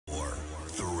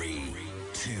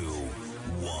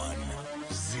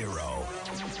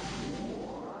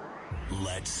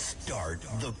Let's start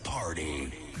the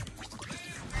party.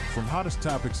 From hottest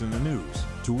topics in the news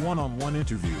to one-on-one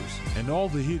interviews and all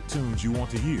the hit tunes you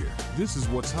want to hear, this is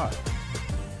what's hot.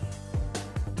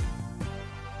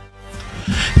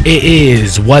 It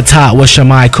is What's Hot with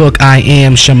Shimei Cook. I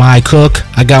am Shimei Cook.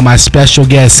 I got my special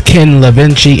guest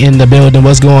Kenlavinchi in the building.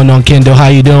 What's going on, Kendall? How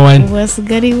you doing? What's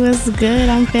goody? What's good?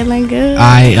 I'm feeling good.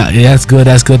 That's good.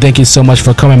 That's good. Thank you so much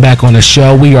for coming back on the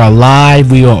show. We are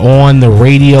live. We are on the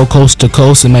radio, coast to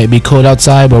coast. It might be cold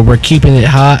outside, but we're keeping it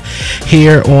hot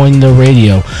here on the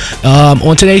radio.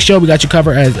 On today's show, we got you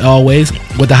covered as always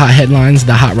with the hot headlines,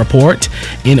 the hot report.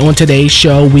 And on today's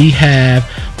show, we have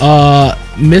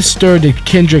Mr.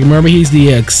 Kendrick. Remember, he's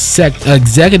the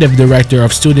executive director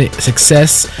of student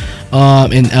success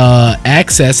and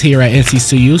access here at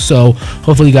NCCU. So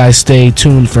hopefully you guys stay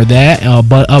tuned for that.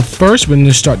 But up first, we're going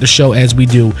to start the show as we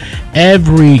do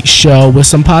every show with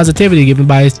some positivity, giving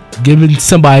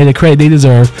somebody the credit they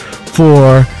deserve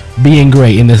for being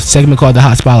great in the segment called the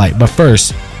Hot Spotlight. But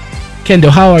first,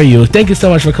 Kendall, how are you? Thank you so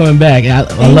much for coming back. I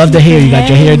love to hear you got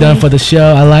your hair done for the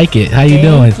show. I like it. How you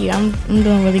doing? Thank you. I'm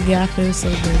doing really good. I feel so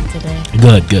good today.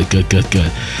 Good.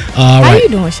 How you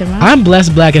doing, Shimei? I'm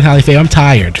blessed, black, and highly favored. I'm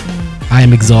tired. I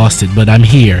am exhausted, but I'm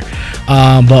here.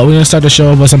 But we're going to start the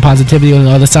show with some positivity on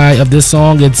the other side of this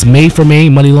song. It's Made for Me,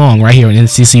 Money Long, right here on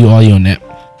NCCU Audio Net.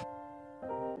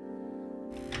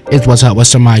 It's What's Hot with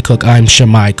Shimei Cook. I'm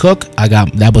Shimei Cook.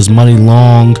 That was Money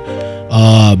Long.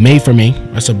 Made for Me.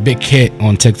 That's a big hit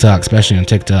on TikTok, especially on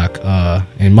TikTok.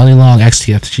 And Money Long,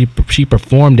 actually, she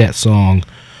performed that song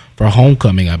for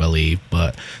Homecoming, I believe.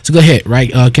 But it's a good hit, right,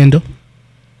 Kendall?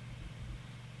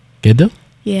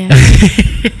 Yeah.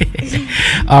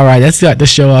 All right, let's start the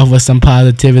show off with some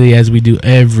positivity as we do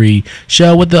every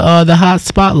show with the hot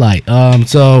spotlight.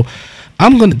 So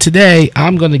I'm gonna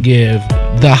give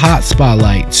the hot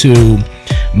spotlight to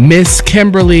Miss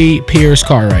Kimberly Pierce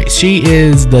Cartwright. She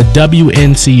is the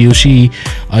WNCU. She,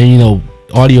 Audio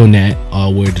Net,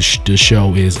 where the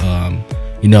show is,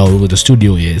 where the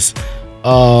studio is.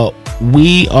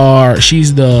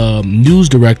 She's the news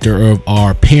director of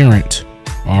our parent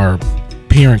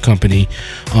company,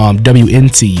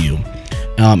 WNCU.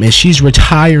 And she's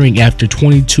retiring after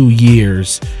 22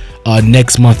 years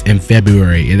next month in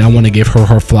February. And I want to give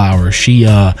her flowers. She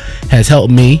has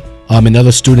helped me and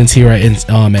other students here at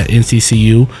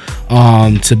NCCU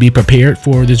to be prepared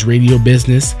for this radio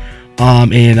business.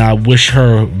 And I wish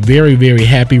her very, very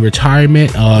happy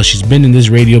retirement. She's been in this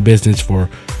radio business for,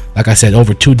 like I said,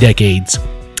 over 2 decades.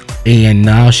 And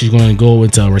now she's going to go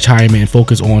into retirement and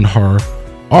focus on her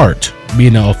art,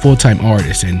 being a full-time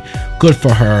artist. And good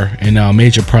for her, and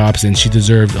major props. And she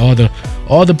deserves all the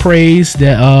praise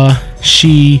that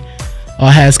she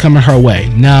has coming her way.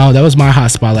 Now, that was my hot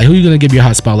spotlight. Who are you going to give your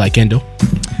hot spotlight, Kendall?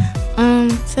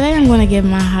 Today I'm going to give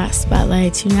my hot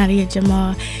spotlight to Nadia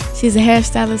Jamal. She's a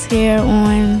hairstylist here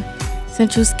on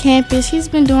Central's campus. She's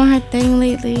been doing her thing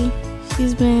lately.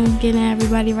 She's been getting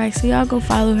everybody right. So y'all go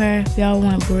follow her if y'all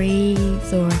want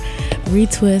braids or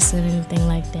retwists or anything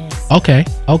like that. Okay,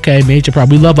 major prop.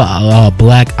 We love a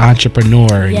black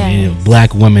entrepreneur and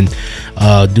black women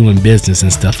doing business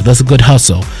and stuff. That's a good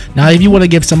hustle. Now, if you want to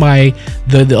give somebody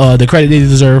the credit they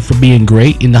deserve for being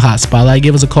great in the hot spotlight,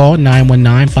 give us a call.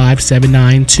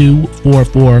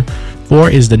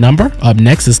 919-579-2444 is the number. Up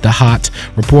next is the hot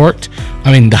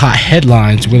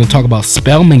headlines. We're going to talk about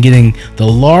Spelman getting the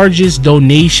largest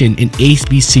donation in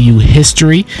HBCU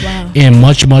history. Wow. And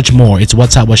much more. It's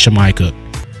What's Hot with Shimei Cook.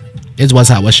 It's What's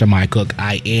Hot with Shimei Cook.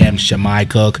 I am Shimei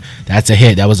Cook. That's a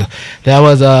hit. That was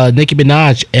Nicki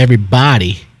Minaj,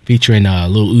 Everybody, featuring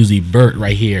Lil Uzi Vert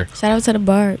right here. Shout out to the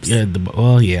Barbs. Yeah,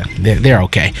 they're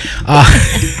okay.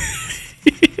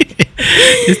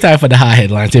 It's time for the hot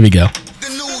headlines. Here we go.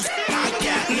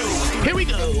 Here we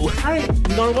go. All right,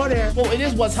 we're gonna go there. Well, it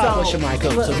is What's Hot with Shimei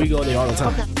Cook, so we go there all the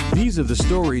time. Okay. These are the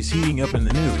stories heating up in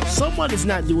the news. Someone is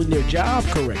not doing their job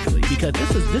correctly, because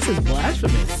this is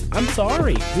blasphemous. I'm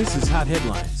sorry. This is hot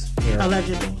headlines. Here.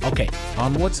 Allegedly. Okay.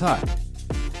 On What's Hot.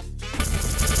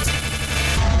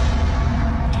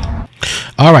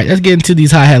 All right, let's get into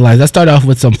these hot headlines. Let's start off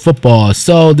with some football.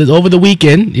 So over the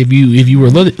weekend, if you were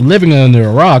living under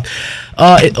a rock,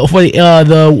 for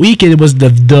the weekend, it was the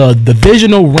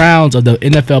divisional rounds of the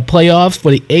NFL playoffs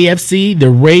for the AFC. The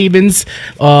Ravens,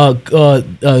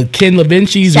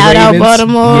 Kenlavinci's Shout Ravens, out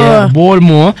Baltimore. Yeah,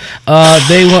 Baltimore.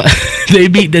 They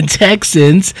beat the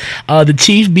Texans. The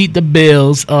Chiefs beat the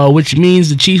Bills, which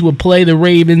means the Chiefs will play the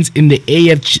Ravens in the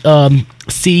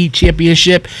AFC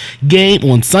Championship game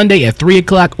on Sunday at 3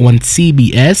 o'clock on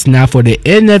CBS. Now for the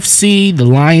NFC, the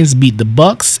Lions beat the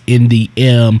Bucks in the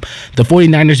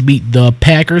 49ers beat the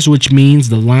Packers, which means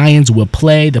the Lions will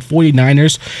play the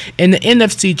 49ers in the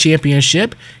NFC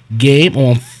Championship game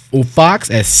on Fox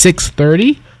at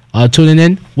 6:30. Tuning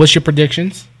in. What's your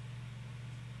predictions?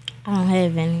 I don't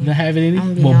have any. You don't have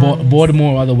any? Well,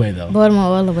 Baltimore all the way, though. Baltimore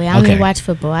all the way. I don't even watch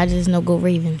football. I just know go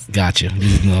Ravens. Gotcha.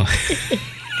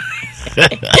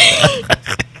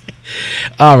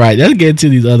 All right, let's get into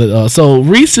these other. So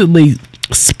recently,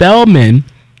 Spelman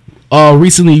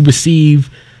recently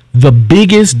received the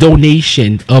biggest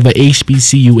donation of an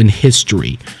HBCU in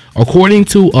history. According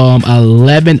to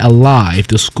 11 Alive,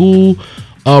 the school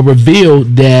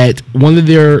revealed that one of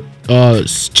their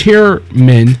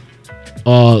chairmen,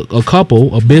 a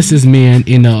couple, a businessman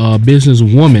and a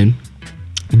businesswoman,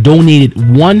 donated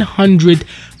 $100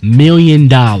 million.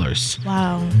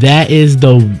 Wow. That is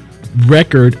the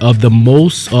record of the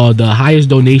highest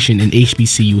donation in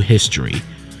HBCU history.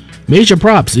 Major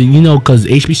props, because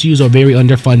HBCUs are very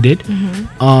underfunded.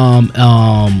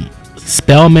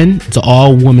 Spelman, it's an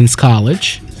all-women's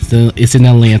college. It's in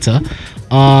Atlanta.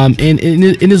 And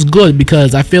it's good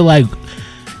because I feel like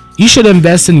you should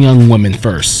invest in young women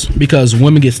first because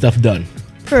women get stuff done.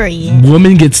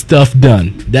 Women get stuff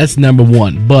done. That's number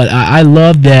one. But I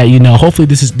love that, hopefully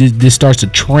this starts a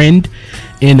trend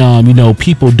in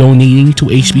people donating to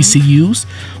HBCUs.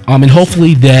 And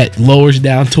hopefully that lowers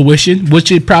down tuition,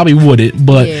 which it probably wouldn't,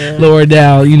 but lower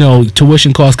down,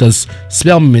 tuition costs, because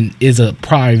Spelman is a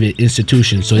private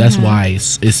institution, so that's why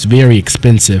it's very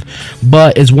expensive.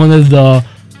 But it's one of the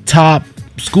top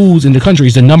schools in the country.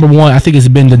 It's the number one. I think it's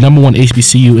been the number one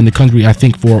HBCU in the country, I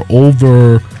think, for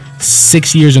over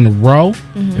 6 years in a row.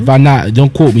 If I'm not,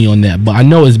 don't quote me on that, but I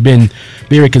know it's been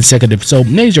very consecutive. So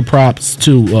major props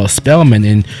to Spelman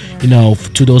and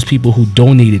to those people who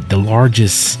donated the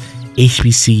largest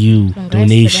HBCU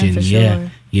donation.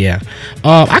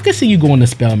 I can see you going to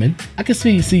Spelman. I can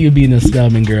see you being a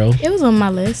Spelman girl. It was on my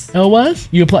list. Oh, it was?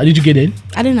 You applied? Did you get in?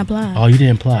 I didn't apply. Oh, you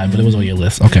didn't apply, but it was on your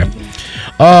list. Okay.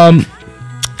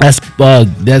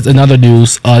 That's another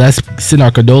news. Let's send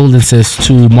our condolences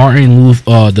to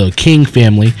the King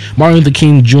family. Martin Luther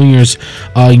King Jr.'s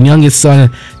youngest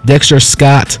son, Dexter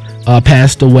Scott,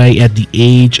 passed away at the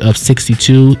age of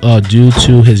 62 due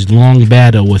to his long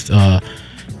battle with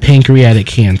pancreatic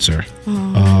cancer.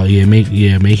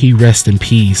 May he rest in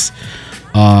peace.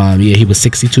 He was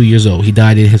 62 years old. He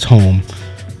died in his home.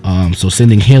 So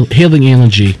sending healing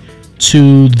energy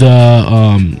to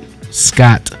the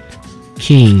Scott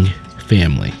King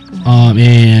family.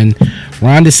 And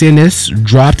Ron DeSantis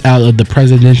dropped out of the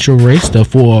presidential race. The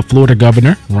Florida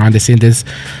governor, Ron DeSantis,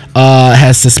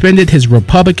 has suspended his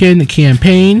Republican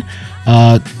campaign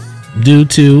due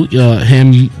to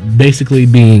him basically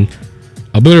being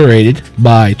obliterated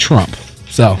by Trump.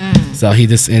 So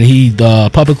he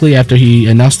publicly, after he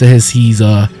announced that he's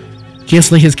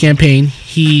canceling his campaign,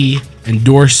 he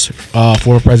endorsed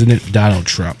for President Donald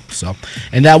Trump. So,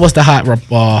 and that was the hot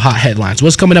headlines.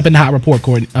 What's coming up in the hot report,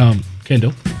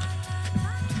 Kendall?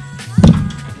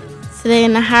 Today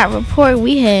in the hot report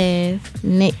we have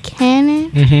Nick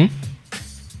Cannon.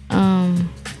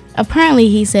 Apparently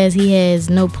he says he has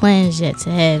no plans yet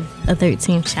to have a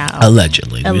 13th child.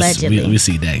 Allegedly. We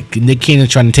see that Nick Cannon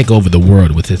trying to take over the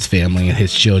world with his family and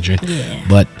his children.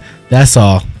 But that's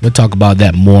all. We'll talk about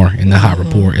that more in the hot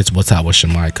report. It's What's Hot with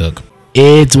Shimei Cook.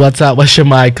 It's What's Up with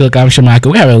Shimei Cook. I'm Shimei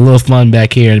Cook. We're having a little fun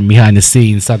back here and behind the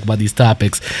scenes, talk about these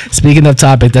topics. Speaking of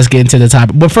topics, let's get into the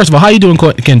topic. But first of all, how you doing,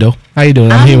 Kendall? How you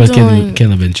doing? I'm here with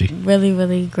Kenlavinchi. Really,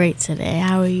 really great today.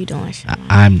 How are you doing, Shimei?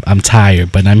 I'm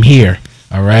tired, but I'm here.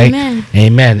 All right?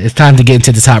 Amen. It's time to get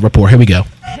into the top report. Here we go.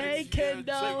 Hey,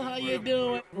 Kendall. How you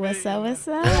doing? What's up?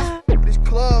 This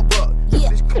club up.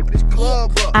 This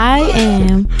club up. I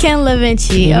am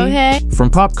Kenlavinchi, okay? From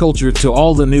pop culture to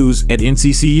all the news at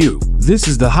NCCU, this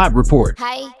is the Hot Report.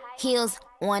 High heels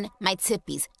on my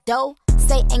tippies. Dough,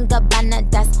 say ain't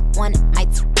Gabbana, that's on my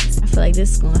tippies. I feel like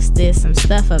this is going to stir some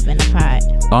stuff up in the pot.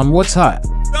 On What's Hot.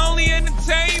 Only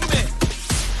entertainment.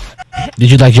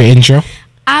 Did you like your intro?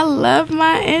 I love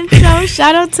my intro.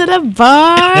 Shout out to the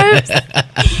barbs.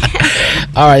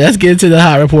 All right, let's get into the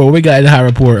hot report. What we got in the hot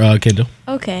report, Kendall?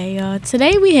 Okay, y'all.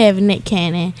 Today we have Nick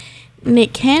Cannon.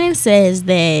 Nick Cannon says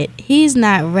that he's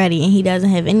not ready and he doesn't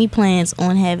have any plans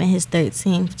on having his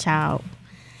 13th child.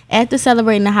 After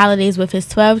celebrating the holidays with his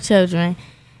 12 children,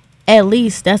 at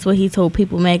least that's what he told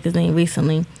People magazine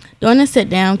recently. During the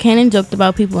sit-down, Cannon joked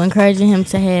about people encouraging him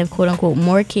to have, quote-unquote,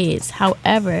 more kids.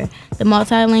 However, the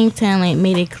multi-lane talent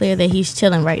made it clear that he's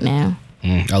chilling right now.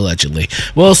 Allegedly,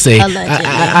 we'll see. Allegedly.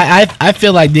 I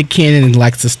feel like Nick Cannon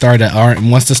wants to start an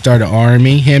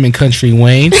army. Him and Country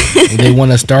Wayne, they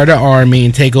want to start an army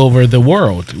and take over the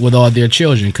world with all their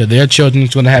children, because their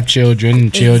children's going to have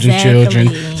children. So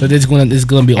it's going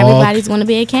to be everybody's going to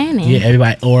be a Cannon. Yeah,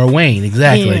 everybody or a Wayne,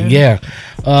 exactly. Yeah.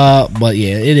 But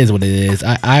yeah, it is what it is.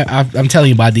 I'm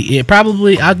telling you,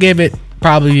 I'll give it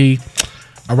probably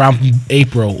around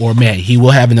April or May. He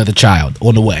will have another child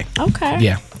on the way. Okay.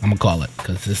 Yeah. I'm gonna call it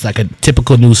because it's like a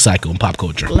typical news cycle in pop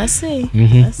culture. Let's see.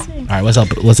 Let's see. All right, what's up?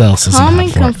 What else is Common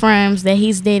confirms that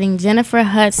he's dating Jennifer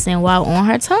Hudson while on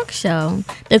her talk show.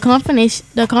 The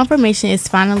confirmation is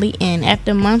finally in.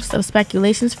 After months of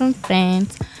speculations from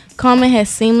fans, Common has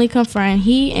seemingly confirmed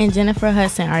he and Jennifer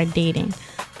Hudson are dating.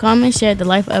 Common shared the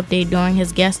life update during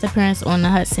his guest appearance on the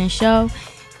Hudson Show,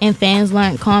 and fans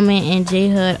learned Common and J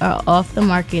Hood are off the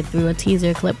market through a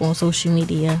teaser clip on social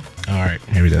media. All right,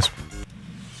 here it is.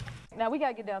 Now, we got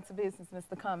to get down to business,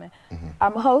 Mr. Common.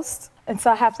 I'm a host, and so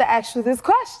I have to ask you this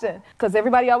question, because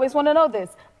everybody always want to know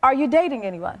this. Are you dating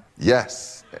anyone?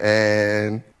 Yes,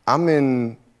 and I'm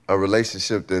in a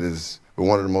relationship that is with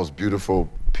one of the most beautiful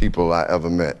people I ever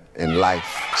met in life.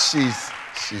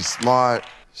 She's smart,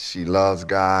 she loves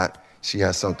God, she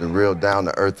has something real down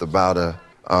to earth about her.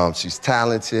 She's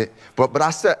talented, but I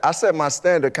set my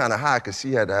standard kind of high because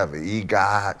she had to have an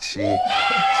EGOT. She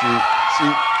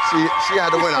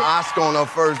had to win an Oscar on her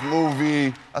first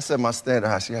movie. I set my standard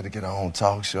high. She had to get her own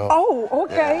talk show. Oh,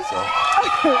 okay.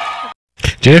 Yeah,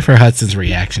 Jennifer Hudson's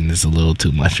reaction is a little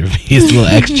too much for me. It's a little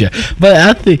extra, but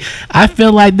I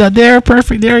feel like they're a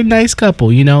perfect. They're a nice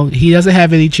couple. You know, he doesn't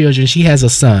have any children. She has a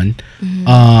son.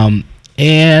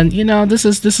 And you know, this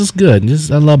is good.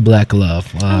 I love Black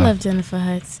Love. I love Jennifer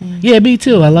Hudson. Yeah, me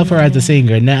too. I love her as a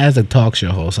singer, not as a talk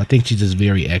show host. I think she's just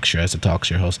very extra as a talk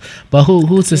show host. But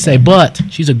who's to say? But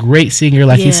she's a great singer,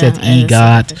 like he said,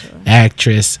 EGOT,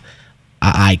 actress,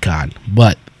 an icon.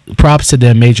 But props to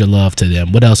them, major love to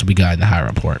them. What else we got in the high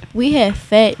report? We have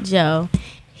Fat Joe.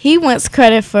 He wants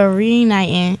credit for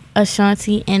reuniting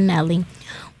Ashanti and Nelly.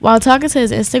 While talking to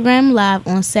his Instagram Live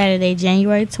on Saturday,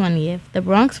 January 20th, the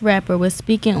Bronx rapper was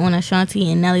speaking on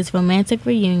Ashanti and Nelly's romantic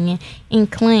reunion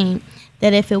and claimed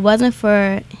that if it wasn't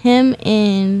for him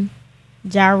and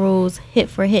Ja Rule's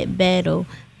hit-for-hit battle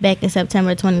back in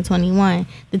September 2021,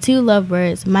 the two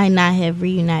lovebirds might not have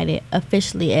reunited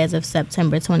officially as of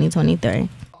September 2023.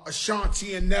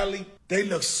 Ashanti and Nelly, they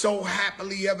look so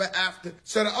happily ever after.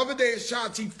 So the other day,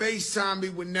 Ashanti FaceTimed me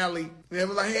with Nelly. And they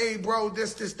were like, hey, bro,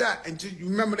 this, that. And you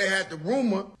remember they had the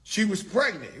rumor she was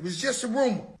pregnant. It was just a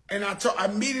rumor. And I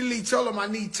immediately told them I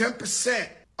need 10%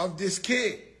 of this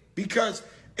kid. Because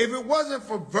if it wasn't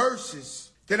for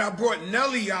verses that I brought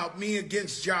Nelly out, me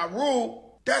against Ja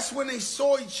Rule, that's when they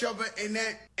saw each other and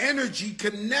that energy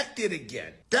connected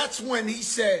again. That's when he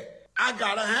said, I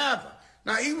gotta have her.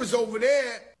 Now, he was over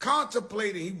there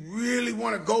contemplating. He really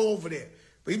want to go over there.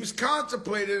 But he was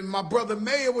contemplating, and my brother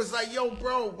Mayor was like, yo,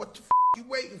 bro, what the you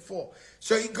waiting for?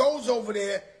 So he goes over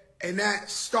there, and that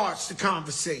starts the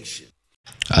conversation.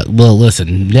 Well,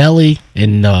 listen, Nelly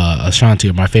and Ashanti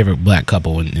are my favorite black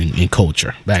couple in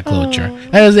culture, black culture.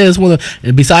 It's one of,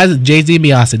 besides Jay-Z and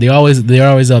Beyonce, they're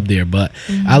always up there. But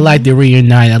I like the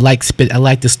reunite. I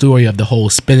like the story of the whole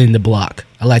spinning the block.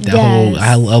 I like that whole.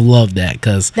 I love that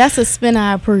because that's a spin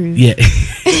I approve. Yeah.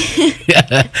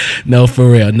 No,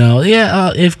 for real. No,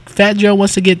 yeah. If Fat Joe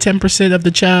wants to get 10% of the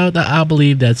child, I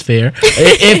believe that's fair.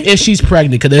 if she's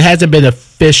pregnant, because it hasn't been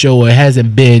official, or it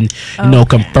hasn't been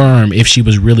confirmed if she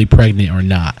was really pregnant or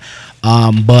not.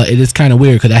 But it is kind of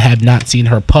weird because I have not seen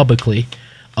her publicly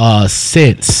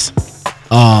since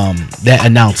that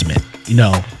announcement.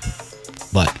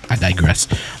 But I digress.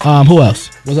 Who else?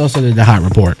 What's else in the hot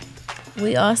report?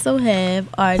 We also have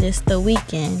artist The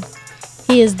Weeknd.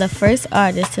 He is the first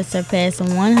artist to surpass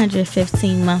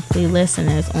 115 monthly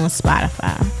listeners on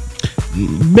Spotify.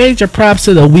 Major props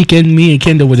to The Weeknd. Me and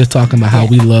Kendall were just talking about how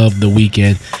we love The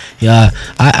Weeknd. Yeah,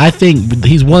 I think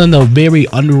he's one of the very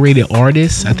underrated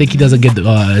artists. I think he doesn't get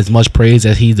as much praise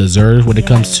as he deserves when it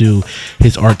comes to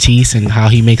his artiste and how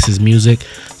he makes his music.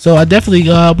 So I definitely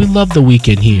we love The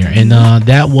Weeknd here, and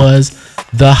that was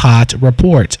the hot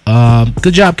report.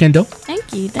 Good job, Kendall.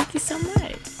 Thank you so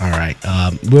much. All right,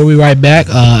 we'll be right back.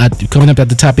 Coming up at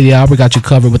the top of the hour, we got you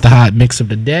covered with the hot mix of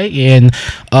the day, and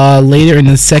later in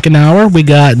the second hour, we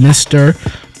got Mr.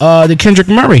 The Kendrick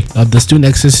Murray of the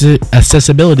Student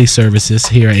Accessibility Services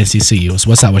here at NCCU. So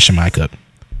what's up with Shimei Cook?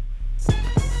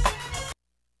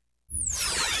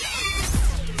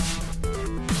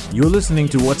 You're listening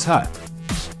to What's Hot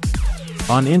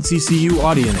on NCCU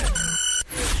AudioNet.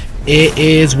 It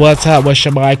is What's Up with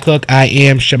Shimei Cook. I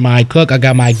am Shimei Cook. I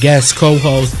got my guest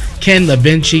co-host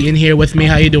Kenlavinchi in here with me.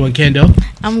 How you doing, Kendo?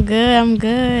 I'm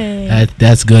good.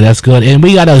 That's good. And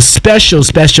we got a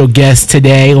special guest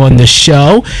today on the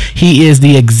show. He is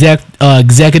the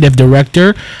executive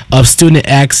director of Student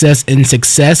Access and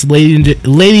Success.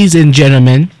 Ladies and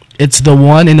gentlemen, it's the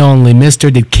one and only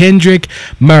Mr. DeKendrick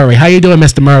Murray. How you doing,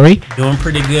 Mr. Murray? Doing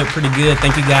pretty good.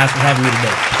 Thank you guys for having me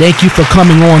today. Thank you for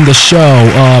coming on the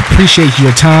show. Appreciate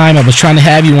your time. I was trying to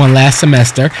have you on last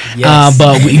semester, yes.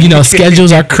 But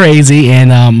schedules are crazy,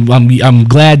 and I'm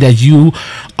glad that you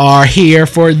are here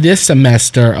for this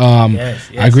semester.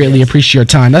 I greatly appreciate your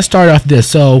time. Let's start off this.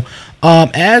 So,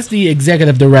 as the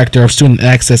executive director of Student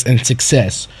Access and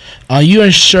Success, you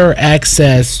ensure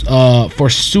access for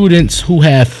students who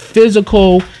have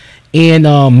physical and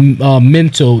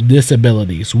mental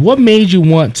disabilities. What made you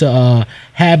want to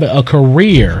have a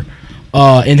career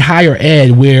in higher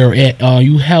ed where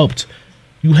you help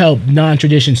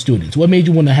non-tradition students? What made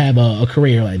you want to have a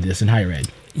career like this in higher ed?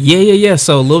 Yeah.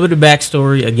 So a little bit of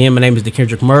backstory. Again, my name is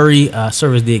DeKendrick Murray. I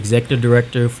serve as the executive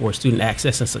director for Student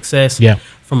Access and Success. Yeah.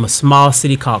 From a small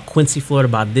city called Quincy, Florida,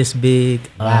 about this big.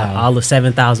 Wow. All of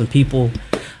 7,000 people.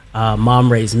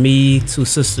 Mom raised me, 2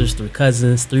 sisters, 3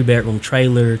 cousins, 3-bedroom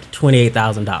trailer,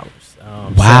 $28,000.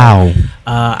 Wow. So,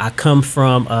 I come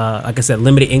from, like I said,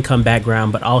 limited income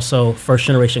background, but also first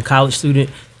generation college student.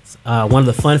 One of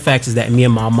the fun facts is that me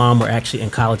and my mom were actually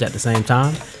in college at the same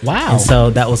time. Wow. And so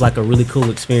that was like a really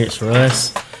cool experience for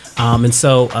us. And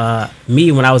so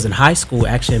me, when I was in high school,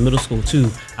 actually in middle school too,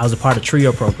 I was a part of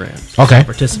trio programs. Okay. So I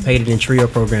participated in trio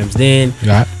programs then.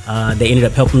 Got They ended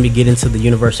up helping me get into the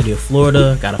University of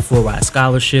Florida, got a full-ride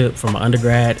scholarship from an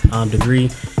undergrad degree.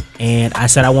 And I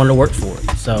said I wanted to work for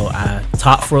it. So I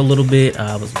taught for a little bit.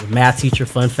 I was a math teacher,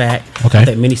 fun fact. Okay. I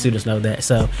think many students know that.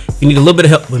 So if you need a little bit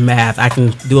of help with math, I can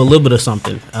do a little bit of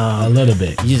something. a little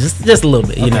bit. Just a little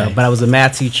bit, you know. But I was a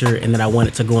math teacher, and then I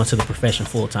wanted to go into the profession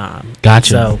full-time.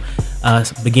 Gotcha.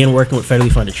 So began working with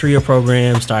federally funded TRIO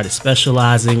programs, started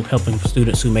specializing, helping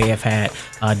students who may have had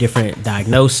different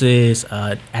diagnoses,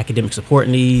 academic support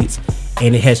needs,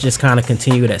 and it has just kind of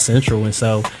continued at Central. And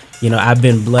so, I've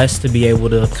been blessed to be able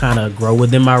to kind of grow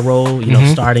within my role,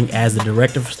 starting as the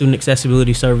director for student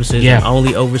accessibility services, and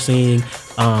only overseeing,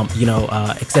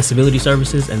 accessibility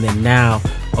services, and then now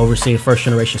overseeing first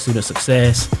generation student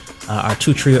success, our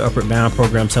 2 TRIO Upward Bound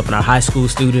programs helping our high school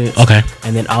students,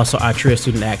 and then also our TRIO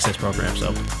student access program.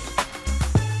 So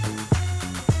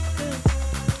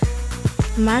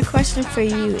My question for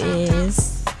you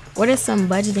is, what are some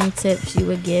budgeting tips you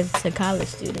would give to college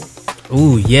students?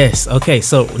 Ooh, yes. Okay,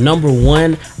 so number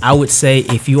 1, I would say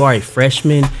if you are a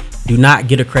freshman, do not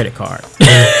get a credit card.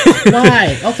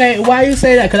 Why? Okay, why you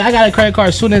say that? Because I got a credit card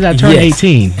as soon as I turned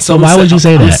 18. So why would you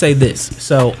say that? I would say this.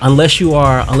 So unless you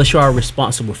are a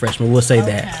responsible freshman, we'll say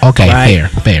that. Okay, right?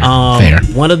 fair.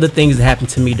 One of the things that happened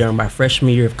to me during my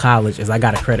freshman year of college is I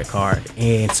got a credit card,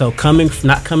 and so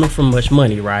not coming from much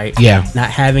money, right? Yeah.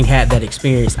 Not having had that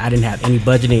experience, I didn't have any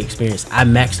budgeting experience. I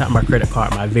maxed out my credit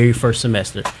card my very first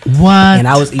semester. What? And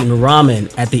I was eating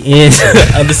ramen at the end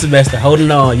of the semester, holding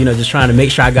on, just trying to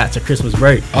make sure I got to Christmas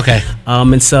break. Okay.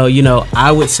 And so,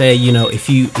 I would say,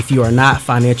 if you are not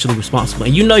financially responsible,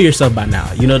 and you know yourself by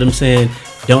now, you know what I'm saying?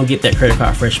 Don't get that credit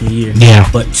card freshman year. Yeah.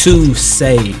 But 2,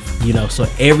 save, so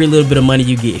every little bit of money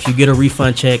you get, if you get a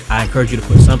refund check, I encourage you to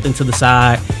put something to the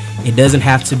side. It doesn't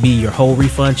have to be your whole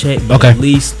refund check, but at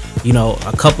least,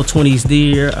 a couple 20s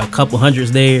there, a couple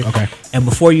hundreds there. Okay. And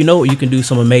before you know it, you can do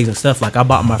some amazing stuff. Like I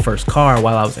bought my first car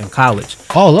while I was in college.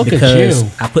 Oh, look at you.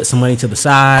 Because I put some money to the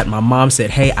side. My mom said,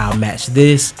 hey, I'll match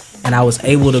this. And I was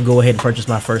able to go ahead and purchase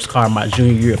my first car my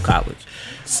junior year of college.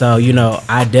 So,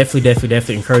 I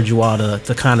definitely encourage you all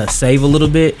to kind of save a little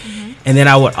bit. And then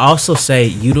I would also say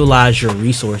utilize your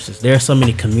resources. There are so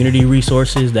many community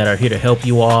resources that are here to help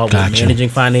you all with managing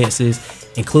finances,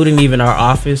 including even our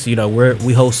office. We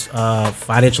host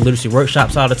financial literacy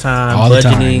workshops all the time,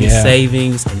 budgeting,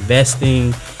 savings,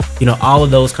 investing, all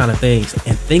of those kind of things.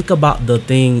 And think about the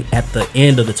thing at the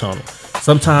end of the tunnel.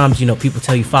 Sometimes, people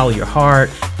tell you follow your heart,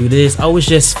 do this. Oh, it's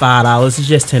just $5, it's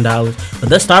just $10. But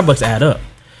the Starbucks add up.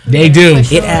 They do.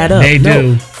 It add up. They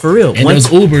do. For real. And those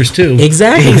Ubers too.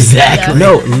 Exactly.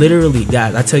 No, literally,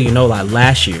 guys, I tell you, like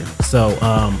last year. So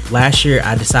last year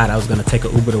I decided I was going to take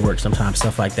an Uber to work sometime,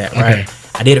 stuff like that, right?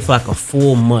 I did it for like a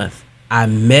full month. I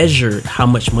measured how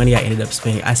much money I ended up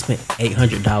spending. I spent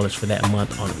 $800 for that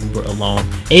month on Uber alone.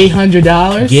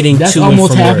 $800? Getting That's to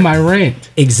almost and from half work. my rent.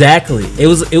 Exactly. It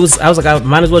was. I was like, I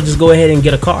might as well just go ahead and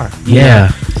get a car. Yeah.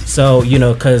 So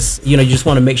because you just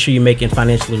want to make sure you're making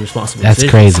financially responsible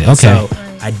decisions. That's crazy. Okay. So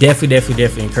I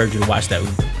definitely encourage you to watch that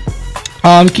Uber.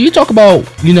 Can you talk about,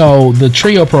 the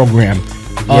TRIO program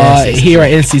here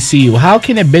at NCCU? How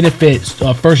can it benefit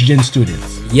first-gen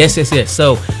students? Yes.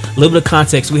 So, a little bit of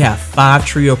context. We have 5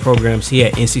 TRIO programs here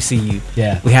at NCCU.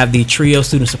 Yeah. We have the TRIO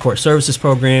Student Support Services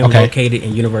Program located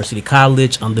in University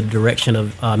College under the direction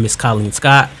of Miss Colleen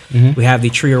Scott. We have the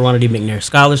TRIO Ronald D. McNair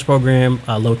Scholars Program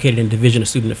located in Division of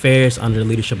Student Affairs under the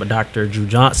leadership of Dr. Drew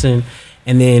Johnson.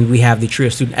 And then we have the TRIO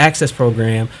Student Access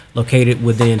Program located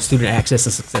within Student Access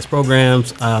and Success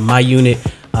Programs, my unit,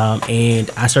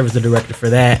 and I serve as the director for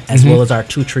that, as well as our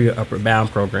 2 TRIO Upward Bound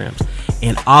programs.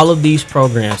 And all of these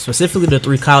programs, specifically the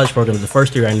 3 college programs, the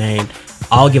first 3 I named,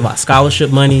 all give out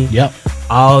scholarship money. Yep.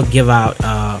 All give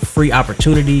out free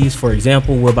opportunities. For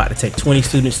example, we're about to take 20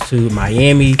 students to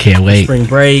Miami. Can't wait. Spring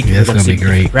break. Yeah, it's going to be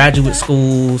great. Graduate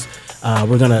schools.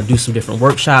 We're going to do some different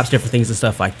workshops, different things and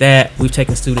stuff like that. We've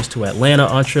taken students to Atlanta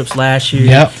on trips last year.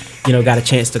 Yep. Got a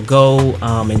chance to go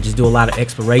and just do a lot of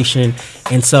exploration.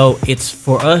 And so it's,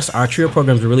 for us, our TRIO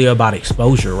programs are really about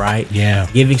exposure, right? Yeah.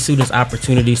 Giving students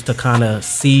opportunities to kind of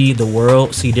see the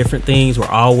world, see different things. We're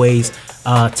always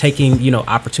taking,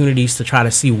 opportunities to try to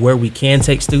see where we can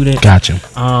take students. Gotcha.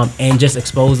 And just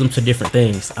expose them to different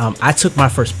things. I took my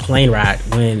first plane ride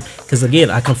because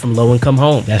again, I come from low income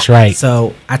home. That's right.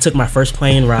 So I took my first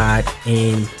plane ride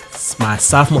in my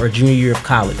sophomore or junior year of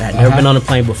college. I had never been on a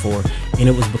plane before, and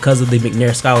it was because of the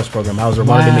McNair Scholars Program. I was a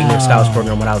runner of the McNair Scholars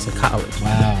Program when I was in college.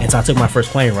 Wow. And so I took my first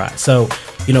plane ride. So,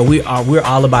 we're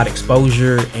all about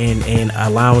exposure and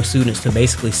allowing students to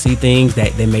basically see things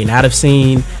that they may not have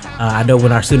seen. I know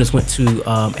when our students went to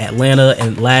Atlanta,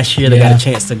 and last year they got a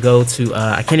chance to go to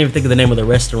I can't even think of the name of the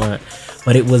restaurant,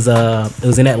 but it was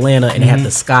in Atlanta, and it had the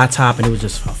sky top, and it was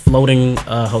just a floating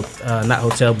not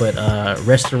hotel but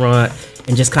restaurant,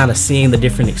 and just kind of seeing the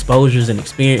different exposures and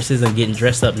experiences and getting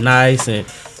dressed up nice and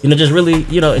just really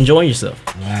enjoying yourself.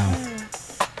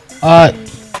 Wow.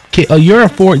 You're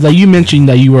like you mentioned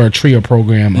that you were a TRIO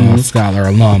program scholar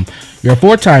alum. You're a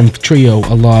 4-time TRIO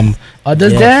alum.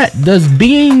 Does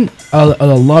being an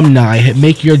alumni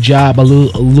make your job a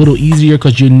little easier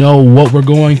because you know what we're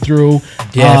going through?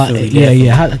 Definitely.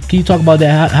 Yeah. Can you talk about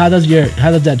that? How does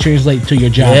that translate to your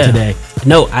job today?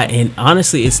 No, and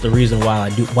honestly, it's the reason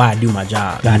why I do my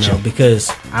job. Gotcha.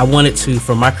 Because I wanted to,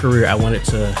 for my career, I wanted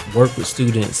to work with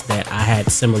students that I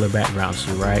had similar backgrounds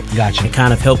to, right? Gotcha. And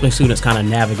kind of helping students kind of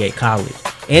navigate college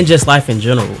and just life in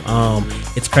general.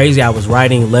 It's crazy. I was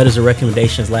writing letters of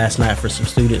recommendations last night for some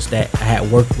students that I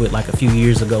had worked with like a few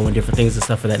years ago and different things and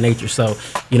stuff of that nature. So,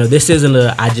 this isn't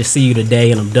I just see you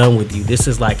today and I'm done with you. This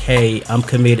is like, hey, I'm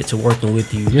committed to working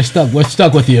with you. You're stuck. We're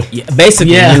stuck with you. Yeah,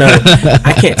 basically,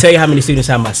 I can't tell you how many students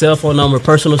have my cell phone number,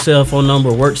 personal cell phone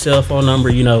number, work cell phone number,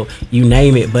 you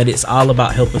name it. But it's all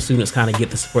about helping students kind of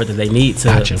get the support that they need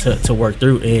to work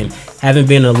through. And having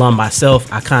been an alum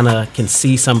myself, I kind of can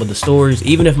see some of the stories.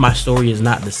 Even if my story is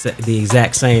not the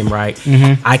exact same, right?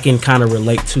 I can kind of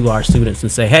relate to our students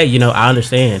and say, hey, I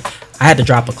understand. I had to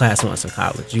drop a class once in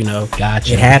college,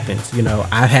 Gotcha. It happens,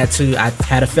 I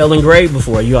had a failing grade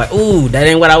before. You're like, ooh, that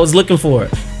ain't what I was looking for.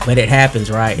 But it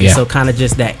happens, right? Yeah. And so kind of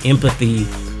just that empathy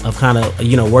of kind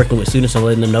of, working with students and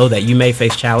letting them know that you may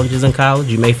face challenges in college.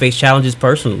 You may face challenges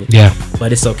personally. Yeah.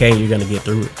 But it's okay. You're going to get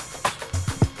through it.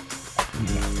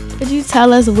 Could you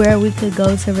tell us where we could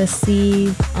go to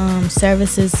receive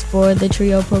services for the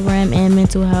TRIO program and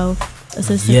mental health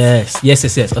assistance?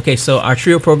 Yes. Okay, so our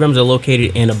TRIO programs are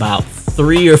located in about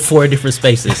 3 or 4 different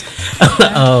spaces.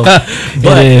 But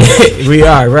we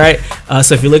are, right?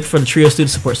 So if you're looking for the TRIO Student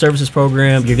Support Services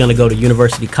Program, you're going to go to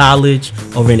University College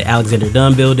over in the Alexander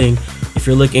Dunn building. If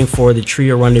you're looking for the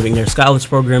TRIO Ronald D. McNair Scholars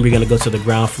Program, you're going to go to the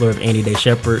ground floor of Annie Day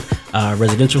Shepherd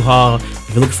Residential Hall. If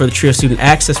you're looking for the TRIO Student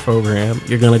Access Program,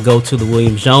 you're going to go to the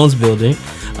Williams Jones building.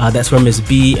 That's where Miss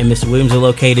B and Mr. Williams are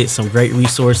located. Some great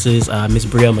resources. Miss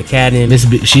Brielle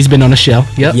McCadden. She's been on the show.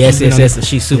 Yep. Yes.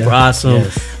 She's super awesome.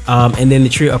 Yes. And then the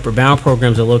TRIO Upward Bound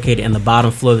programs are located in the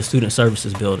bottom floor of the Student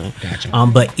Services building. Gotcha.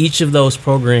 But each of those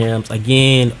programs,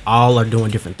 again, all are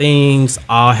doing different things.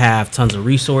 All have tons of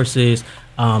resources.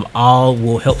 All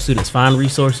will help students find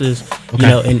resources.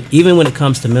 Okay. And even when it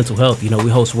comes to mental health, we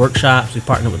host workshops. We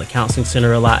partner with the counseling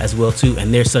center a lot as well too,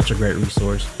 and they're such a great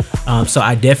resource. So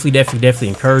I definitely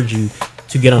encourage you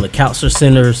to get on the counselor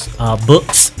center's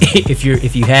books if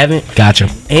you haven't. Gotcha.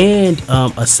 And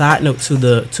a side note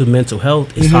to mental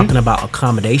health is talking about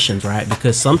accommodations, right?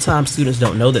 Because sometimes students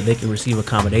don't know that they can receive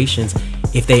accommodations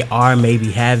if they are maybe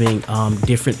having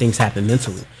different things happen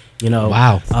mentally.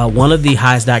 Wow. One of the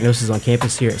highest diagnoses on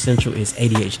campus here at Central is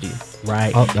ADHD,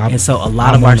 right? And so a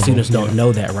lot I'm of our one of students them, don't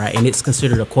know that, right? And it's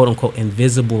considered a quote unquote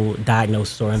invisible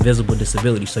diagnosis or invisible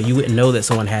disability. So you wouldn't know that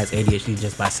someone has ADHD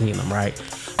just by seeing them, right?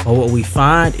 But what we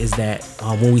find is that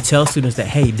when we tell students that,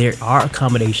 hey, there are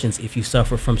accommodations if you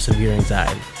suffer from severe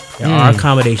anxiety. There are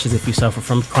accommodations if you suffer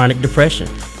from chronic depression.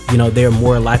 They're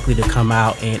more likely to come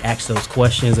out and ask those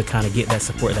questions and kind of get that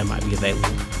support that might be available.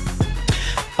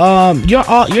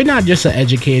 You're not just an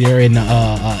educator in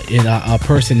a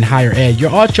person in higher ed.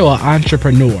 You're also an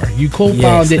entrepreneur. You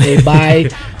co-founded a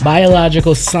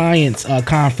biological science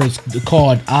conference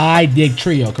called I Dig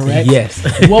Trio, correct? Yes.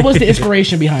 What was the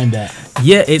inspiration behind that?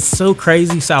 Yeah, it's so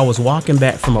crazy. So I was walking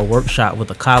back from a workshop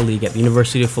with a colleague at the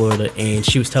University of Florida, and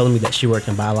she was telling me that she worked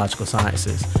in biological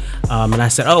sciences. And I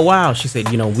said, oh, wow. She said,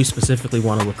 we specifically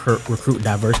want to recruit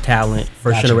diverse talent,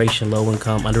 first generation, low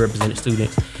income, underrepresented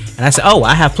students. And I said, oh,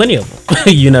 I have plenty of them,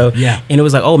 Yeah. And it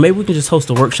was like, oh, maybe we can just host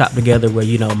a workshop together where,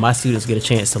 my students get a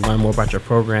chance to learn more about your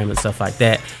program and stuff like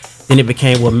that. Then it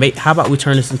became, well, how about we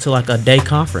turn this into like a day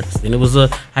conference? Then it was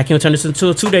how can we turn this into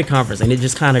a 2-day conference? And it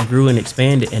just kind of grew and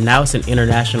expanded. And now it's an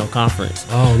international conference.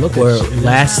 Oh, look at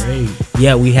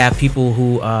you. We have people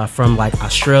who from like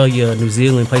Australia, New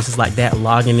Zealand, places like that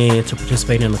logging in to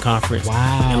participate in the conference.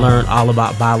 Wow. And learn all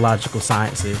about biological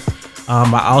sciences.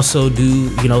 I also do,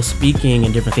 speaking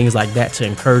and different things like that to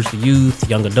encourage the youth,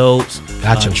 young adults,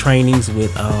 trainings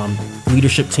with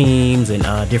leadership teams and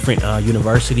different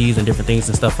universities and different things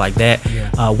and stuff like that.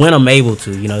 When I'm able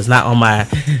to, it's not on my,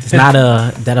 it's not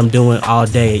that I'm doing all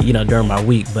day, during my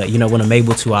week, but when I'm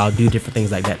able to, I'll do different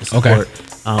things like that to support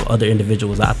other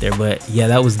individuals out there. But yeah,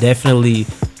 that was definitely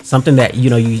something that you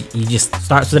just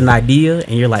starts with an idea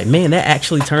and you're like, man, that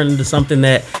actually turned into something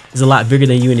that is a lot bigger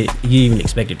than you even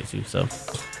expected it to. So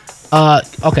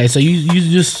okay, so you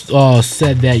just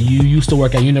said that you used to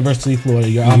work at University of Florida,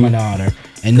 your alma mater,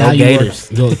 and now Gators.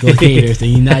 Go Gators,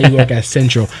 and now you work at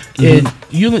Central. And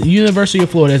University of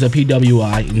Florida is a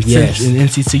PWI, and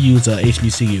NCCU is a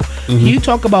HBCU. Can you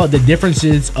talk about the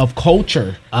differences of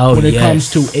culture when it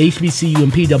comes to HBCU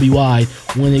and PWI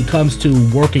when it comes to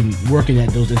working at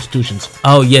those institutions?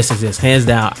 Oh yes, hands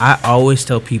down. I always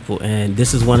tell people, and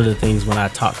this is one of the things when I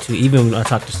talk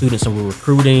to students and we're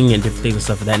recruiting and different things and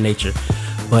stuff of that nature.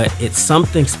 But it's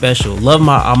something special. Love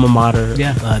my alma mater.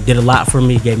 Did a lot for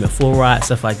me. Gave me a full ride,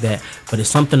 stuff like that. But it's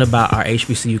something about our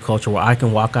HBCU culture where I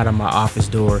can walk out of my office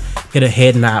door, hit a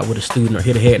head nod with a student or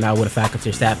hit a head nod with a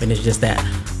faculty or staff, and it's just that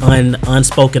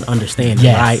unspoken understanding,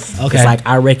 right? Okay. It's like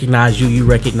I recognize you, you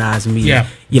recognize me. Yeah.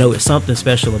 It's something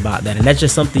special about that, and that's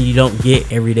just something you don't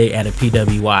get every day at a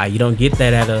PWI. You don't get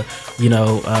that at a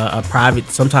private.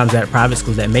 Sometimes at private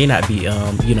schools that may not be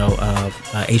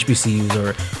HBCUs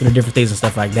or different things and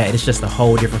stuff like that. It's just a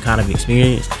whole different kind of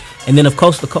experience. And then of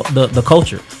course the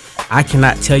culture. I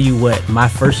cannot tell you what my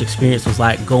first experience was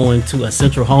like going to a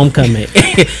Central homecoming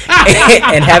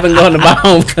and having gone to my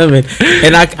homecoming.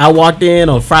 And I walked in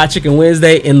on Fried Chicken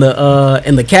Wednesday in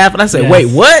the cap, and I said, "Wait,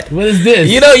 what? What is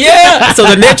this?" So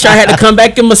the next year I had to come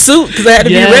back in my suit because I had to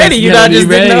be ready. I just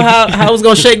didn't know how it was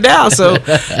gonna shake down. So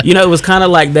it was kind of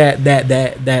like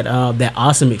that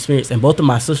awesome experience. And both of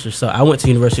my sisters. So I went to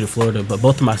University of Florida, but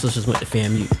both of my sisters went to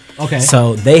FAMU. Okay.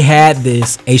 So they had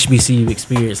this HBCU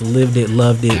experience, lived it,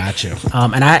 loved it. Gotcha.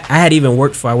 And I had even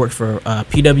worked for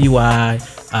PWI,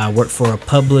 worked for a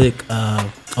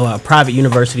private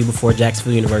university before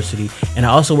Jacksonville University, and I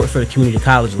also worked for the community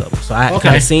college level. So I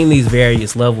kind of seen these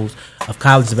various levels of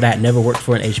colleges, but I had never worked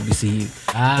for an HBCU.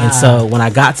 And so when I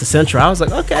got to Central, I was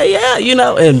like, okay,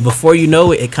 and before you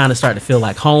know it, it kind of started to feel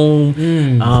like home.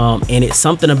 And it's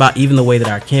something about even the way that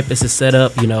our campus is set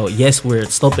up. Yes, we're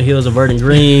sloping hills and verdant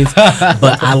greens,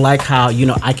 but I like how,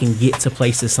 I can get to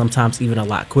places sometimes even a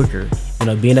lot quicker.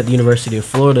 Being at the University of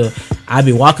Florida, I'd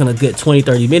be walking a good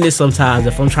 20-30 minutes sometimes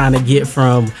if I'm trying to get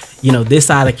from, this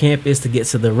side of campus to get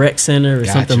to the rec center or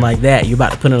something like that. You're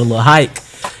about to put in a little hike.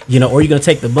 Or you're going to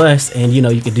take the bus and,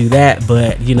 you can do that.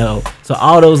 But, so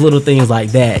all those little things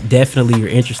like that definitely are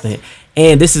interesting.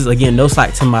 And this is, again, no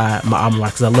slight to my alma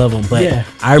mater because I love them. But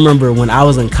I remember when I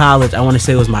was in college, I want to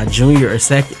say it was my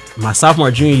sophomore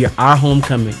or junior year, our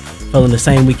homecoming fell in the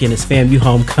same weekend as FAMU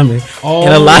homecoming.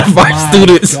 And a lot of our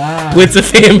students went to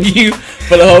FAMU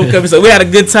for the homecoming. So we had a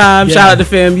good time. Shout out to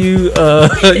FAMU.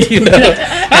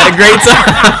 Had a great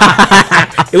time.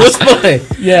 It was fun.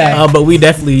 But we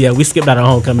definitely, we skipped out on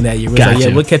homecoming that year. We was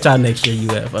like, we'll catch y'all next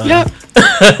year, UF.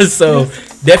 So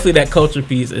definitely that culture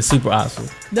piece is super awesome.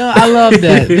 No, I love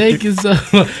that. Thank you so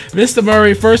much. Mr.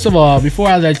 Murray, first of all, before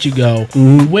I let you go,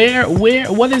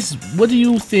 what do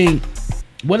you think,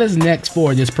 what is next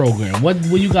for this program? What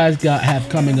will you guys have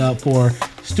coming up for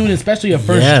students, especially a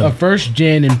first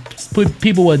gen and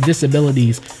people with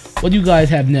disabilities. What do you guys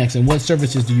have next, and what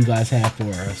services do you guys have for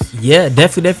us? Yeah,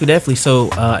 definitely. So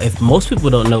if most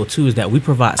people don't know too, is that we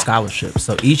provide scholarships.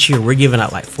 So each year we're giving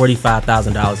out like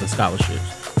 $45,000 in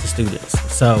scholarships to students.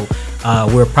 So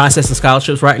we're processing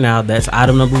scholarships right now. That's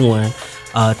item number one.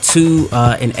 Two,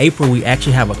 in April, we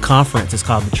actually have a conference. It's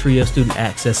called the TRIO Student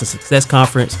Access and Success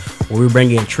Conference, where we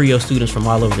bring in TRIO students from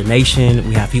all over the nation.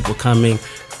 We have people coming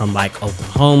from like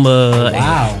Oklahoma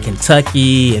and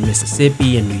Kentucky and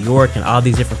Mississippi and New York and all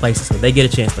these different places. So they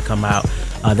get a chance to come out.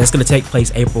 That's going to take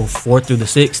place April 4th through the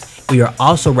 6th. We are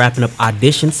also wrapping up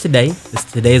auditions today.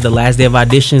 Today is the last day of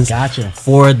auditions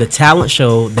for the talent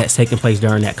show that's taking place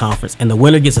during that conference. And the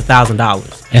winner gets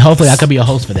 $1,000. And hopefully I could be a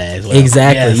host for that as well.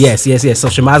 Exactly. Yes. So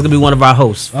Shimei's going to be one of our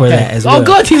hosts for that as well. Oh,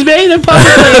 good. He's made it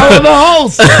publicly. I'm the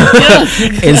host. Yes.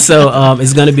 And so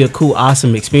it's going to be a cool,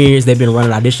 awesome experience. They've been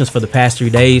running auditions for the past 3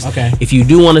 days. Okay. If you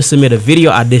do want to submit a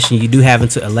video audition, you do have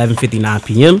until 11:59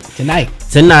 p.m. Tonight,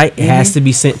 it has to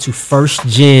be sent to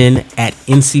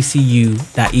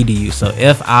firstgen@nccu.edu. So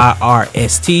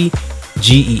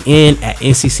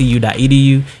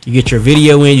firstgen@nccu.edu. You get your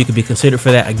video in, you can be considered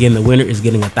for that. Again, the winner is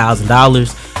getting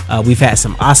 $1,000. We've had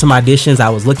some awesome auditions. I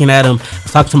was looking at them. I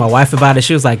was talking to my wife about it.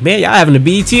 She was like, "Man, y'all having the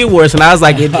BET Awards," and I was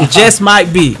like, "It just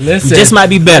might be. It just might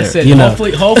be better." You know,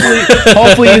 hopefully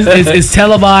it's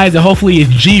televised and hopefully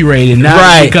it's G-rated.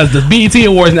 Right, because the BET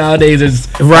Awards nowadays is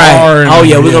right. Oh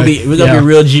yeah, we're gonna be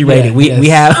real G-rated. We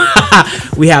have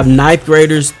we have 9th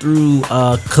graders through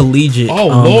collegiate. Oh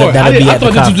Lord, I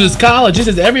thought this was just college. This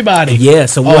is everybody. Yeah,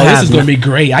 so this is gonna be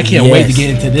great. I can't wait to get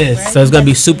into this. So it's gonna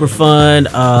be super fun.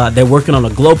 They're working on a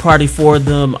glow party for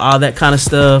them, all that kind of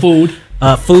stuff. Food,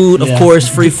 of course,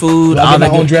 free food. All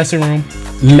that own dressing room.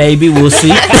 Maybe we'll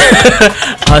see.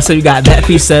 So you got that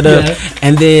piece set up,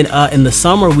 and then in the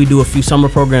summer we do a few summer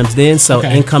programs. Then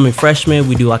incoming freshmen,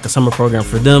 we do like a summer program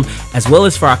for them, as well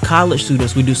as for our college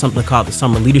students. We do something called the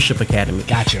Summer Leadership Academy.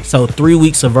 Gotcha. So 3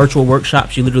 weeks of virtual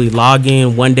workshops. You literally log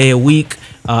in 1 day a week.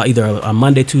 Either a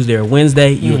Monday, Tuesday, or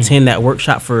Wednesday. You attend that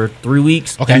workshop for 3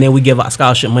 weeks, and then we give out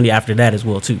scholarship money after that as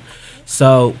well too.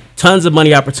 So tons of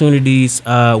money opportunities.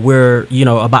 We're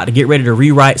about to get ready to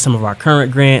rewrite some of our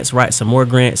current grants, write some more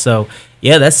grants. So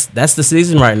yeah, that's the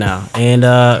season right now, and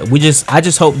I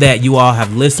just hope that you all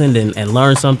have listened and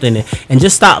learned something, and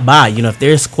just stop by. If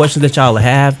there's questions that y'all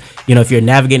have, if you're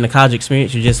navigating the college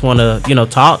experience, you just want to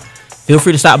talk. Feel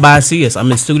free to stop by and see us.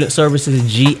 I'm in Student Services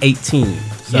G18.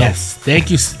 So. Yes,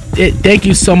 thank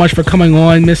you so much for coming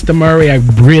on, Mr. Murray. I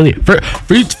really, for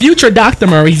future Dr.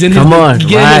 Murray, he's in his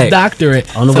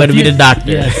doctorate. On the way to be the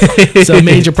doctor. Yes. So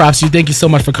major props to you. Thank you so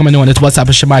much for coming on. It's What's Up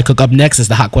with Shimei Cook. Up next is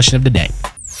the hot question of the day.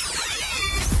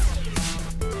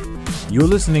 You're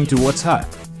listening to What's Hot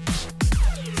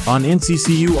on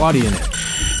NCCU AudioNet.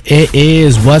 It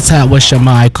is What's Hot with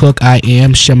Shimei Cook. I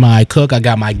am Shimei Cook. I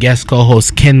got my guest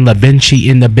co-host Kenlavinchi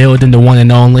in the building, the one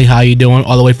and only. How you doing?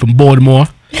 All the way from Baltimore.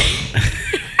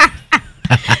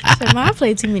 I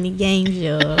play too many games,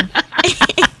 y'all.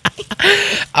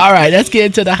 All right, let's get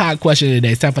into the hot question of the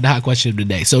day. It's time for the hot question of the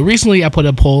day. So recently I put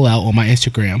a poll out on my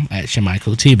Instagram at Shimei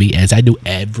Cook TV, as I do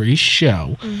every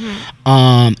show.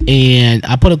 And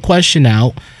I put a question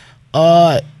out.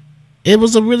 It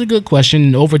was a really good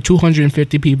question. Over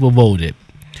 250 people voted.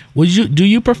 Do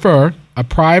you prefer a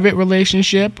private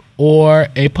relationship or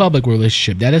a public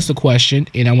relationship? That is the question,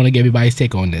 and I want to get everybody's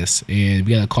take on this. And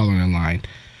we got a caller on the line.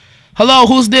 Hello,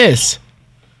 who's this?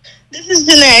 This is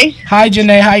Janae. Hi,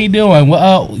 Janae. How you doing?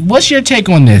 What's your take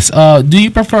on this? Do you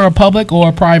prefer a public or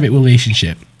a private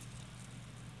relationship?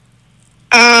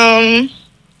 I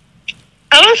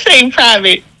don't say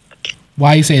private.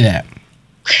 Why you say that?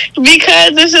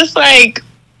 Because it's just like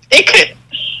it could.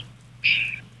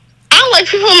 I don't like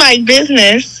people in my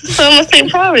business, so I'm gonna say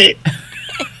private.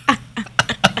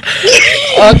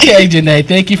 Okay, Janae.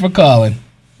 Thank you for calling.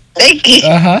 Thank you.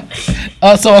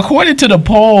 So according to the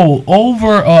poll,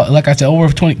 like I said,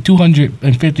 over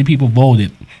 250 people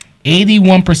voted.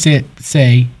 81%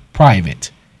 say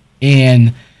private,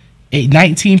 and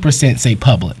 19% say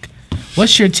public.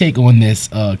 What's your take on this,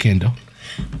 Kendall?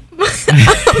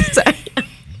 I'm sorry.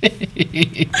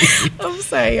 I'm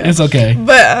sorry. It's okay.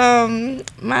 But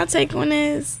my take on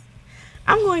this,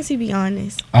 I'm going to be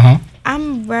honest.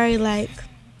 I'm very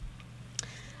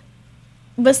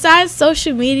besides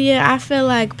social media, I feel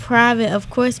like private, of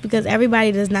course, because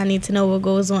everybody does not need to know what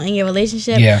goes on in your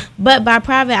relationship. Yeah. But by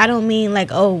private, I don't mean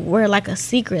we're like a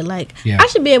secret. I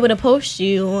should be able to post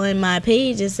you on my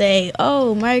page and say,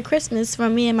 "Oh, Merry Christmas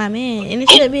from me and my man," and it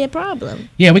shouldn't be a problem.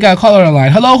 Yeah, we got a caller on the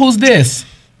line. Hello, who's this?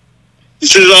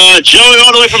 This is Joey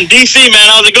all the way from DC, man.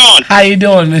 How's it going? How you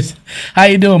doing, Miss? How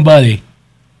you doing, buddy?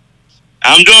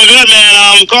 I'm doing good, man.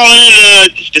 I'm calling in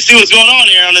to see what's going on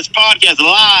here on this podcast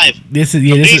live. This is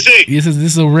DC. This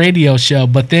is a radio show,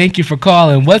 but thank you for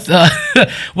calling. What's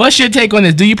what's your take on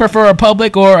this? Do you prefer a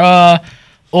public or a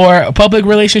public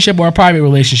relationship or a private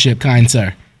relationship, kind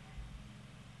sir?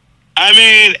 I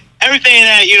mean, everything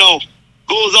that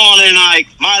goes on in like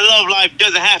my love life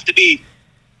doesn't have to be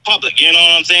public. You know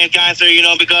what I'm saying, kind sir?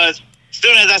 Because as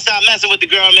soon as I stop messing with the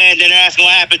girl, man, then they're asking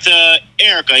what happened to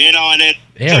Erica, and then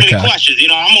so many questions.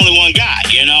 I'm only one guy,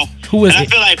 Who is and it?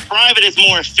 I feel like private is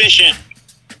more efficient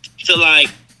to like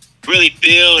really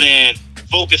build and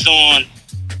focus on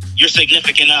your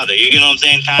significant other. You know what I'm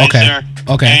saying, kind sir?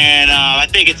 Okay. And I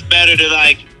think it's better to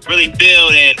like really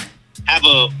build and have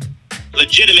a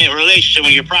legitimate relationship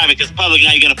when you're private, because public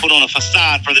now you're gonna put on a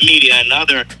facade for the media and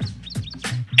other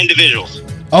individuals.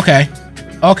 Okay.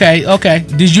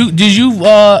 Did you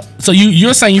so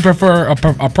you're saying you prefer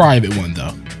a private one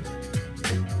though?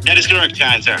 That is correct,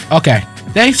 kind sir. Okay.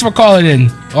 Thanks for calling in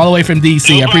all the way from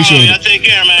DC. I appreciate it. Take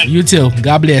care, man. You too.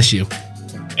 God bless you.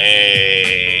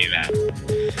 Hey,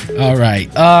 man. All right.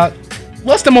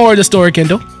 What's the moral of the story,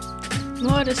 Kendall?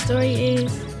 Moral of the story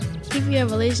is keep your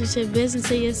relationship business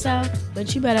to yourself,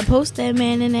 but you better post that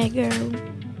man and that girl.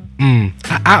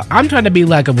 I'm trying to be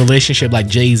like a relationship like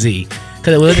Jay-Z.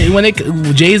 Because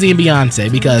Jay-Z and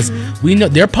Beyonce, because we know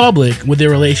they're public with their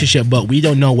relationship, but we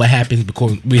don't know what happens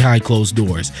behind closed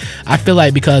doors. I feel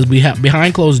like because we have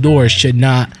behind closed doors should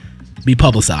not be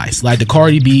publicized. Like the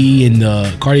Cardi B and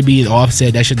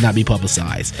Offset, that should not be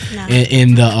publicized. No.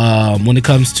 And the when it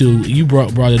comes to, you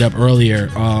brought it up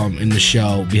earlier in the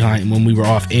show behind when we were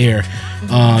off air.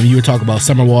 You were talking about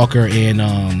Summer Walker and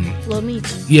Lil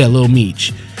Meech. Yeah, Lil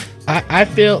Meech. I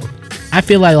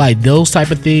feel like those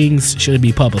type of things should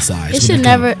be publicized. It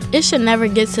should never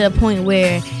get to the point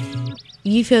where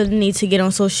you feel the need to get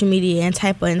on social media and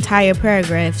type entire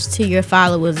paragraphs to your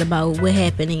followers about what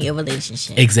happened in your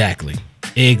relationship. Exactly.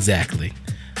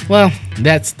 Well,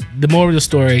 that's the moral of the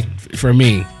story for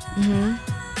me.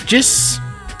 Just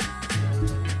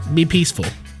be peaceful.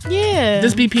 Yeah.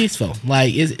 Just be peaceful.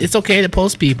 Like, it's okay to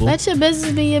post people. Let your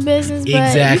business be your business, but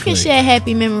Exactly. you can share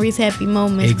happy memories, happy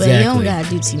moments, but you don't gotta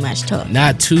do too much talk.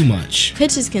 Not too much.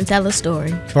 Pictures can tell a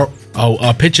story.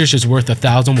 A picture's is worth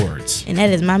 1,000 words. And that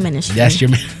is my ministry. That's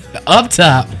your up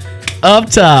top.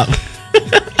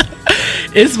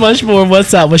 It's much more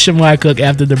What's Up with Shimei Cook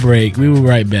after the break. We will be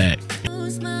right back.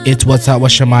 It's What's Up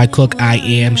with Shimei Cook. I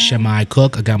am Shimei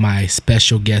Cook. I got my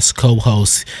special guest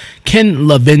co-host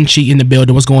Kenlavinchi in the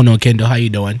building. What's going on, Kendall? How you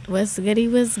doing? What's goody?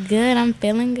 What's good? I'm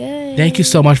feeling good. Thank you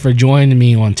so much for joining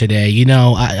me on today.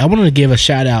 I wanted to give a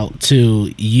shout out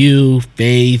to you,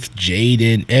 Faith,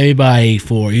 Jaden, everybody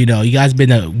for, you guys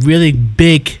been a really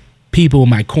big people in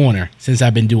my corner since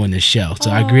I've been doing this show.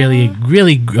 So I'm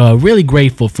really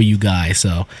grateful for you guys.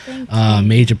 So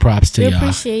major props to y'all. We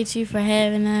appreciate you for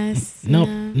having us.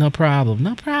 No problem.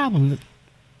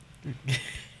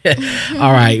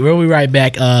 All right, we'll be right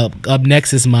back. Up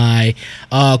next is my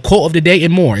quote of the day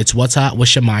and more. It's What's Hot with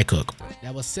Shimei Cook.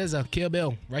 That was SZA, Kill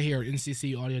Bill, right here at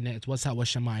NCC Audio Net. It's What's Hot with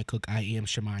Shimei Cook. I am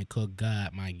Shimei Cook.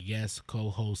 Got my guest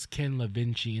co-host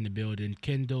Kenlavinchi in the building.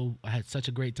 Kendall, I had such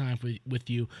a great time with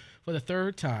you for the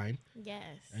third time. Yes.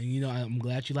 And I'm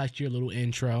glad you liked your little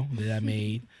intro that I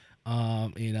made.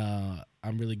 I'm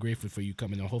really grateful for you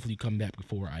coming on. Hopefully you come back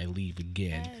before I leave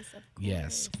again. Yes, of course.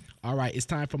 Yes. All right, it's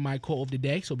time for my quote of the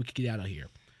day so we can get out of here.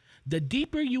 The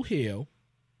deeper you heal,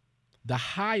 the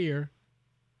higher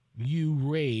you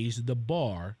raise the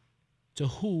bar to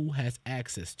who has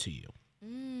access to you.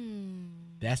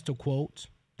 That's the quote.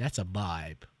 That's a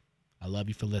vibe. I love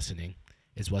you for listening.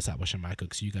 It's What's Up with Shimei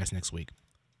Cook. See you guys next week.